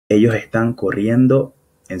ellos están corriendo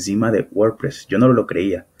encima de WordPress. Yo no lo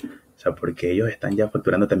creía, o sea, porque ellos están ya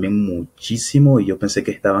facturando también muchísimo y yo pensé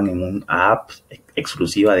que estaban en un app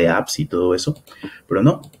exclusiva de apps y todo eso, pero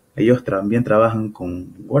no, ellos también trabajan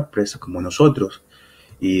con WordPress como nosotros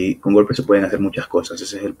y con WordPress se pueden hacer muchas cosas.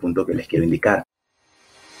 Ese es el punto que les quiero indicar.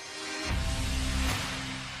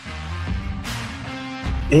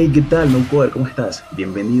 Hey, ¿qué tal, NOCODE? ¿Cómo estás?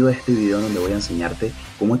 Bienvenido a este video donde voy a enseñarte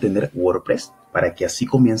cómo tener WordPress para que así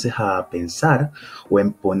comiences a pensar o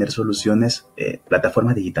en poner soluciones,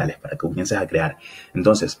 plataformas digitales para que comiences a crear.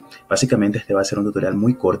 Entonces, básicamente este va a ser un tutorial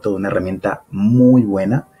muy corto de una herramienta muy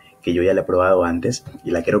buena que yo ya la he probado antes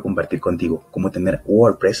y la quiero compartir contigo. Cómo tener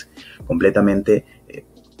WordPress completamente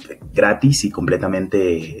gratis y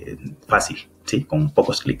completamente fácil, ¿sí? Con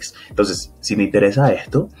pocos clics. Entonces, si me interesa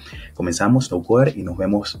esto, comenzamos NOCODE y nos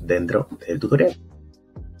vemos dentro del tutorial.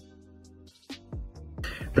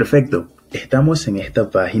 Perfecto, estamos en esta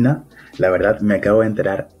página. La verdad me acabo de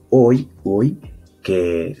enterar hoy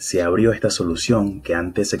que se abrió esta solución, que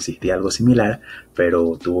antes existía algo similar,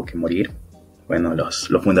 pero tuvo que morir. Bueno, los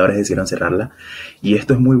fundadores decidieron cerrarla y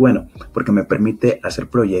esto es muy bueno porque me permite hacer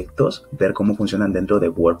proyectos, ver cómo funcionan dentro de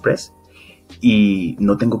WordPress y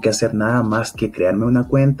no tengo que hacer nada más que crearme una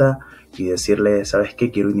cuenta y decirle, ¿sabes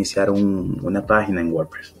qué? Quiero iniciar una página en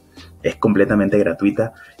WordPress. Es completamente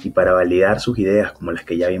gratuita y para validar sus ideas como las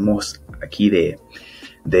que ya vimos aquí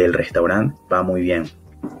del restaurante va muy bien.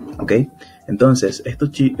 ¿Ok? Entonces,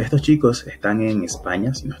 estos chicos están en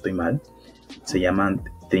España, si no estoy mal. Se llaman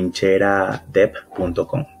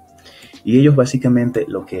trincheradev.com y ellos básicamente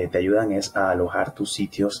lo que te ayudan es a alojar tus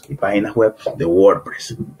sitios y páginas web de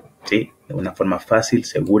WordPress, ¿sí? De una forma fácil,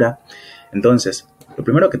 segura. Entonces, lo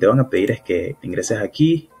primero que te van a pedir es que ingreses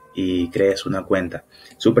aquí y crees una cuenta.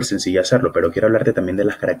 Súper sencillo hacerlo, pero quiero hablarte también de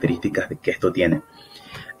las características que esto tiene.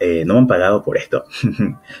 No me han pagado por esto.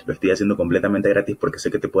 Lo estoy haciendo completamente gratis porque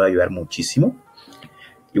sé que te puede ayudar muchísimo.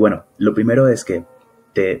 Y bueno, lo primero es que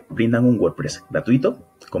te brindan un WordPress gratuito,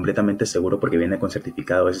 completamente seguro porque viene con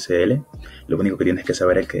certificado SSL. Lo único que tienes que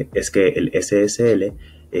saber es que el SSL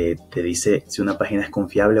te dice si una página es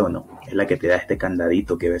confiable o no. Es la que te da este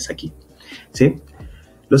candadito que ves aquí, ¿sí?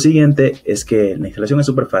 Lo siguiente es que la instalación es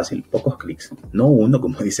súper fácil, pocos clics. No uno,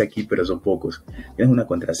 como dice aquí, pero son pocos. Tienes una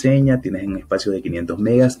contraseña, tienes un espacio de 500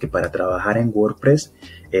 megas que para trabajar en WordPress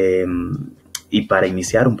y para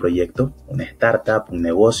iniciar un proyecto, una startup, un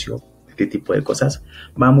negocio, este tipo de cosas,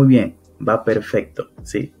 va muy bien, va perfecto,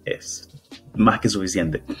 sí, es más que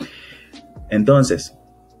suficiente. Entonces,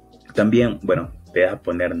 también, bueno, te vas a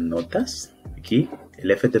poner notas aquí.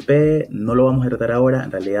 El FTP no lo vamos a tratar ahora,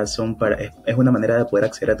 en realidad es una manera de poder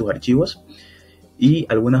acceder a tus archivos y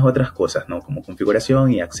algunas otras cosas, ¿no? Como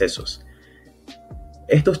configuración y accesos.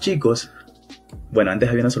 Estos chicos, bueno, antes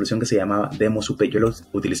había una solución que se llamaba Demos UP. Yo los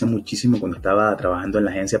utilicé muchísimo cuando estaba trabajando en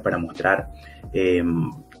la agencia para mostrar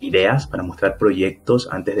ideas, para mostrar proyectos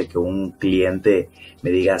antes de que un cliente me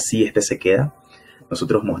diga sí, este se queda.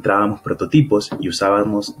 Nosotros mostrábamos prototipos y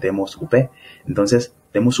usábamos Demos UP. Entonces,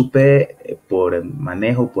 Demos UP por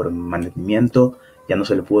manejo, por mantenimiento, ya no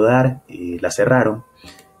se le pudo dar y la cerraron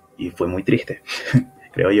y fue muy triste,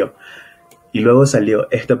 creo yo. Y luego salió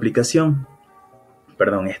esta aplicación,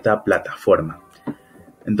 esta plataforma.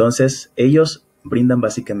 Entonces, ellos brindan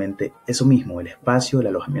básicamente eso mismo, el espacio, el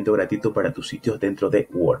alojamiento gratuito para tus sitios dentro de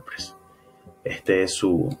WordPress. Este es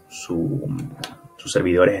sus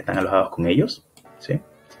servidores están alojados con ellos, ¿sí?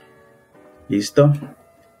 Listo.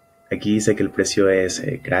 Aquí dice que el precio es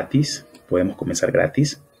gratis. Podemos comenzar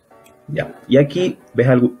gratis. Ya. Y aquí ves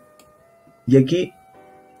algo. Y aquí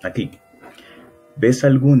ves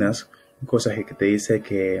algunas cosas que te dice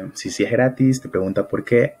que si es gratis, te pregunta por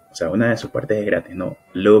qué. O sea, una de sus partes es gratis, ¿no?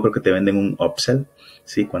 Luego creo que te venden un upsell,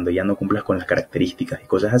 ¿sí? Cuando ya no cumplas con las características y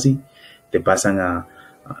cosas así, te pasan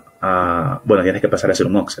bueno, tienes que pasar a hacer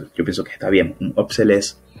un upsell. Yo pienso que está bien. Un upsell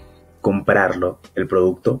es comprarlo, el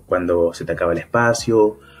producto, cuando se te acaba el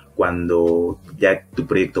espacio, cuando ya tu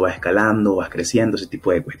proyecto va escalando, vas creciendo, ese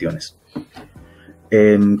tipo de cuestiones.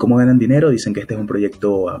 ¿Cómo ganan dinero? Dicen que este es un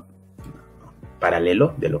proyecto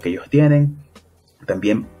paralelo de lo que ellos tienen.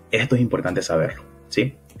 También esto es importante saberlo,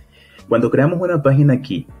 ¿sí? Cuando creamos una página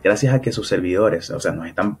aquí, gracias a que sus servidores, o sea, nos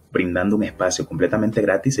están brindando un espacio completamente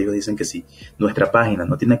gratis, ellos dicen que si nuestra página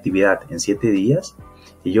no tiene actividad en 7 días,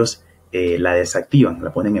 ellos la desactivan,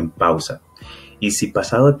 la ponen en pausa. Y si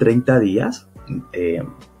pasado 30 días,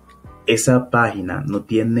 esa página no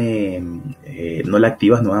la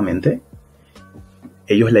activas nuevamente,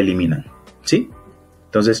 ellos la eliminan, ¿sí?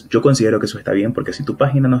 Entonces, yo considero que eso está bien porque si tu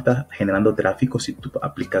página no está generando tráfico, si tu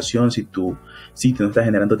aplicación, si tu sitio no está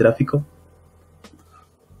generando tráfico,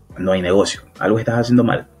 no hay negocio. Algo estás haciendo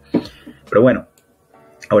mal. Pero bueno,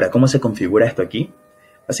 ahora, ¿cómo se configura esto aquí?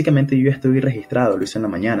 Básicamente yo ya estoy registrado, lo hice en la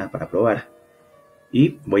mañana para probar.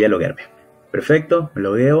 Y voy a loguearme. Perfecto, me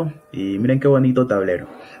logueo y miren qué bonito tablero.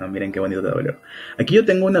 Miren qué bonito tablero. Aquí yo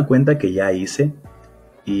tengo una cuenta que ya hice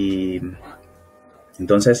y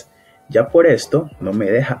entonces ya por esto no me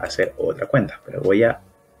deja hacer otra cuenta. Pero voy a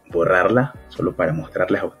borrarla solo para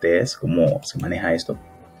mostrarles a ustedes cómo se maneja esto.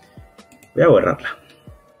 Voy a borrarla.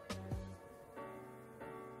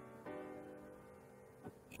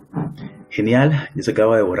 Genial, ya se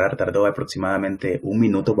acaba de borrar, tardó aproximadamente 1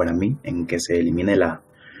 minuto para mí en que se elimine la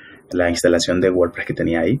instalación de WordPress que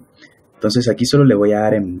tenía ahí. Entonces aquí solo le voy a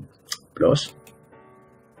dar en Plus.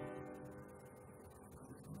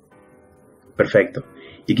 Perfecto.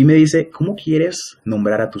 Y aquí me dice, ¿cómo quieres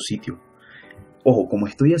nombrar a tu sitio? Ojo, como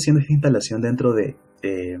estoy haciendo esta instalación dentro de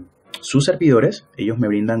sus servidores, ellos me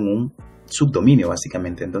brindan un subdominio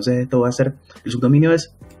básicamente. Entonces esto va a ser, el subdominio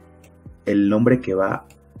es el nombre que va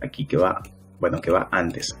aquí, que va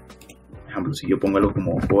antes. Por ejemplo, si yo pongo algo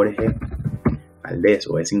como Jorge Valdés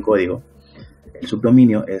o es SinCodigo, el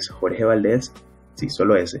subdominio es Jorge Valdés, sí,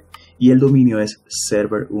 solo ese. Y el dominio es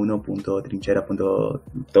server1.trinchera.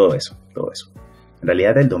 Todo eso. En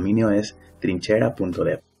realidad el dominio es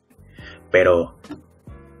trinchera.dev. Pero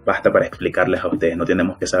basta para explicarles a ustedes. No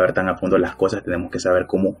tenemos que saber tan a fondo las cosas, tenemos que saber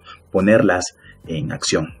cómo ponerlas en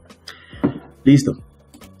acción. Listo.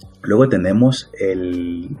 Luego tenemos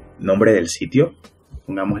el nombre del sitio.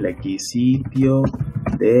 Pongámosle aquí sitio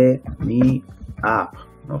de mi app.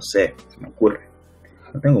 No sé, se me ocurre.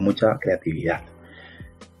 No tengo mucha creatividad.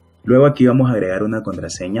 Luego aquí vamos a agregar una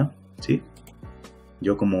contraseña, ¿sí?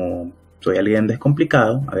 Yo como soy alguien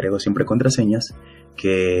descomplicado, agrego siempre contraseñas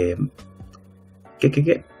que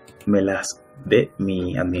me las dé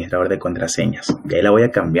mi administrador de contraseñas. Y ahí la voy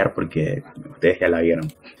a cambiar porque ustedes ya la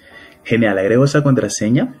vieron. Genial, agrego esa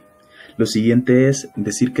contraseña. Lo siguiente es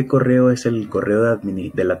decir qué correo es el correo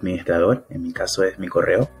del administrador. En mi caso es mi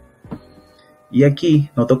correo. Y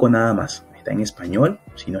aquí no toco nada más. Está en español.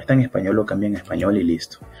 Si no está en español, lo cambio en español y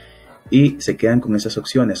listo. Y se quedan con esas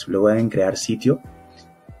opciones. Luego deben crear sitio.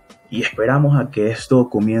 Y esperamos a que esto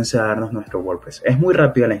comience a darnos nuestro WordPress. Es muy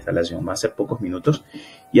rápida la instalación. Va a ser pocos minutos.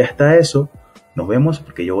 Y hasta eso nos vemos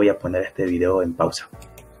porque yo voy a poner este video en pausa.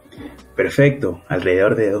 Perfecto,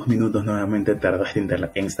 alrededor de 2 minutos nuevamente tardó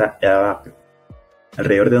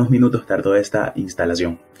esta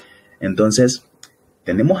instalación. Entonces,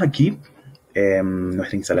 tenemos aquí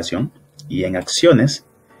nuestra instalación y en acciones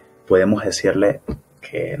podemos decirle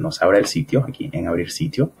que nos abra el sitio, aquí en abrir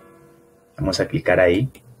sitio. Vamos a clicar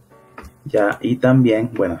ahí. Ya, y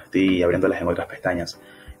también, bueno, estoy abriéndolas en otras pestañas,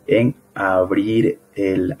 en abrir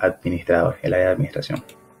el administrador, el área de administración.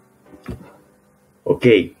 Ok.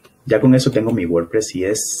 Ya con eso tengo mi WordPress y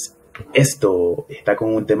esto está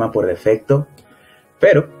con un tema por defecto,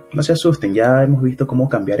 pero no se asusten, ya hemos visto cómo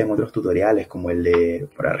cambiar en otros tutoriales como el de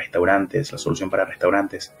para restaurantes, la solución para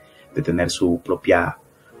restaurantes, de tener su propia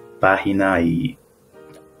página y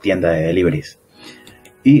tienda de deliveries.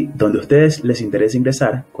 Y donde a ustedes les interesa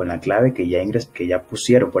ingresar con la clave que ya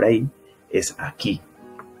pusieron por ahí es aquí,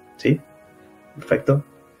 ¿sí? Perfecto.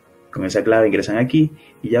 Con esa clave ingresan aquí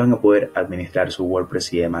y ya van a poder administrar su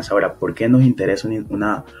WordPress y demás. Ahora, ¿por qué nos interesa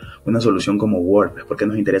una solución como WordPress? ¿Por qué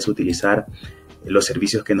nos interesa utilizar los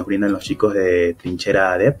servicios que nos brindan los chicos de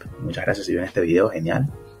Trincheradev? Muchas gracias si ven este video,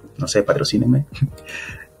 genial. No sé, patrocínenme.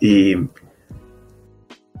 Y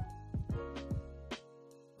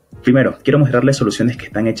primero, quiero mostrarles soluciones que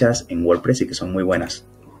están hechas en WordPress y que son muy buenas.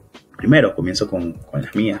 Primero, comienzo con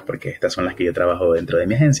las mías, porque estas son las que yo trabajo dentro de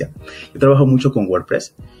mi agencia. Yo trabajo mucho con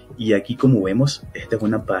WordPress y aquí, como vemos, esta es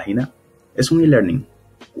una página, es un e-learning,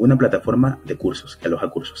 una plataforma de cursos que aloja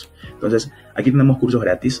cursos. Entonces, aquí tenemos cursos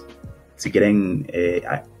gratis. Si quieren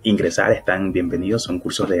ingresar, están bienvenidos. Son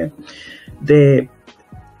cursos de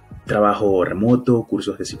trabajo remoto,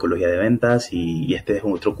 cursos de psicología de ventas y este es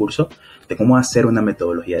otro curso de cómo hacer una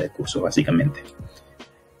metodología de curso, básicamente.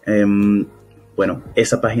 Bueno,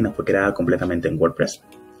 esa página fue creada completamente en WordPress.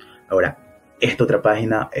 Ahora, esta otra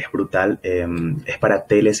página es brutal, es para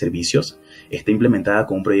teleservicios. Está implementada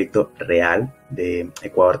con un proyecto real de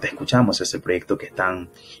Ecuador Te Escuchamos. Es el proyecto que están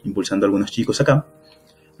impulsando algunos chicos acá.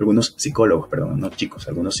 Algunos psicólogos, perdón, no chicos,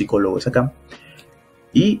 algunos psicólogos acá.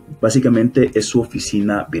 Y básicamente es su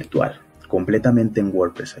oficina virtual, completamente en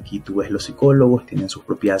WordPress. Aquí tú ves los psicólogos, tienen sus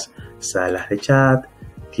propias salas de chat.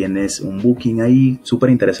 Tienes un booking ahí, súper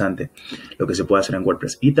interesante lo que se puede hacer en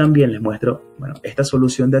WordPress. Y también les muestro, bueno, esta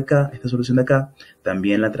solución de acá,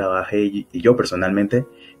 también la trabajé yo personalmente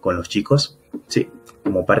con los chicos, sí,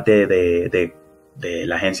 como parte de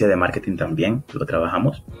la agencia de marketing también lo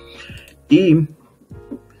trabajamos. Y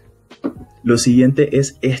Lo siguiente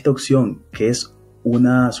es esta opción, que es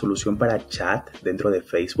una solución para chat dentro de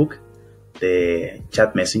Facebook, de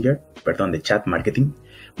chat messenger, perdón, de chat marketing,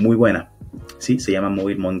 muy buena. Sí, se llama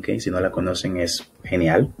Mobile Monkey, si no la conocen es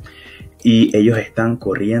genial. Y ellos están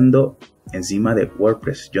corriendo encima de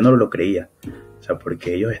WordPress. Yo no lo creía, o sea,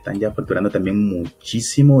 porque ellos están ya facturando también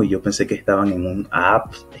muchísimo y yo pensé que estaban en un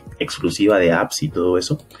app exclusiva de apps y todo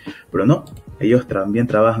eso, pero no, ellos también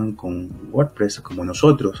trabajan con WordPress como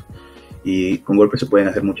nosotros y con WordPress se pueden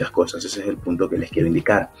hacer muchas cosas. Ese es el punto que les quiero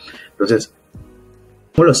indicar. Entonces,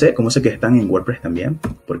 ¿cómo lo sé? ¿Cómo sé que están en WordPress también?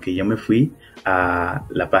 Porque yo me fui a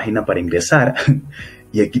la página para ingresar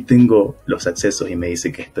y aquí tengo los accesos y me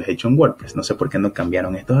dice que esto es hecho en WordPress. No sé por qué no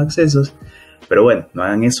cambiaron estos accesos, pero bueno, no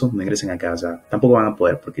hagan eso, no ingresen acá. O sea, tampoco van a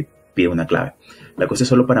poder porque pide una clave. La cosa es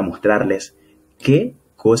solo para mostrarles qué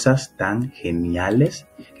cosas tan geniales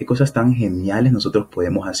nosotros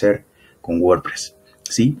podemos hacer con WordPress,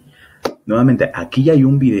 ¿sí? Nuevamente, aquí ya hay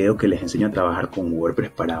un video que les enseño a trabajar con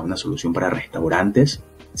WordPress para una solución para restaurantes,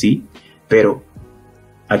 ¿sí? Pero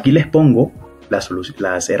aquí les pongo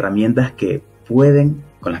las herramientas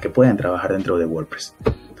con las que pueden trabajar dentro de WordPress.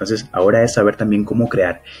 Entonces, ahora es saber también cómo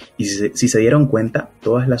crear. Y si se dieron cuenta,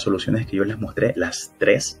 todas las soluciones que yo les mostré, las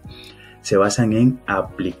 3, se basan en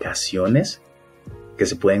aplicaciones que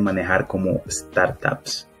se pueden manejar como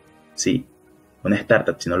startups, ¿sí? Una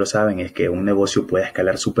startup, si no lo saben, es que un negocio puede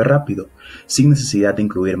escalar súper rápido sin necesidad de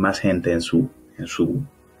incluir más gente en su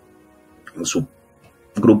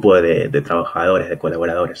grupo de trabajadores, de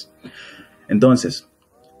colaboradores. Entonces,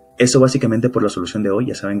 eso básicamente por la solución de hoy.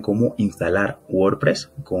 Ya saben cómo instalar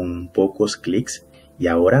WordPress con pocos clics y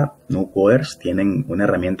ahora NOCODERS tienen una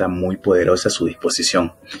herramienta muy poderosa a su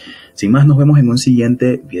disposición. Sin más, nos vemos en un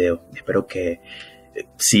siguiente video. Espero que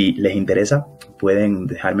si les interesa pueden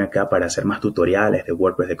dejarme acá para hacer más tutoriales de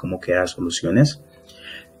WordPress, de cómo crear soluciones.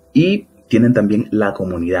 Y tienen también la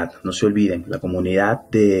comunidad. No se olviden, la comunidad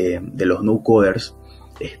de los NOCODERS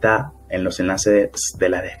está en los enlaces de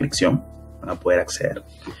la descripción. Van a poder acceder.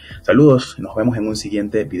 Saludos, nos vemos en un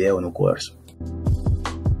siguiente video NOCODERS.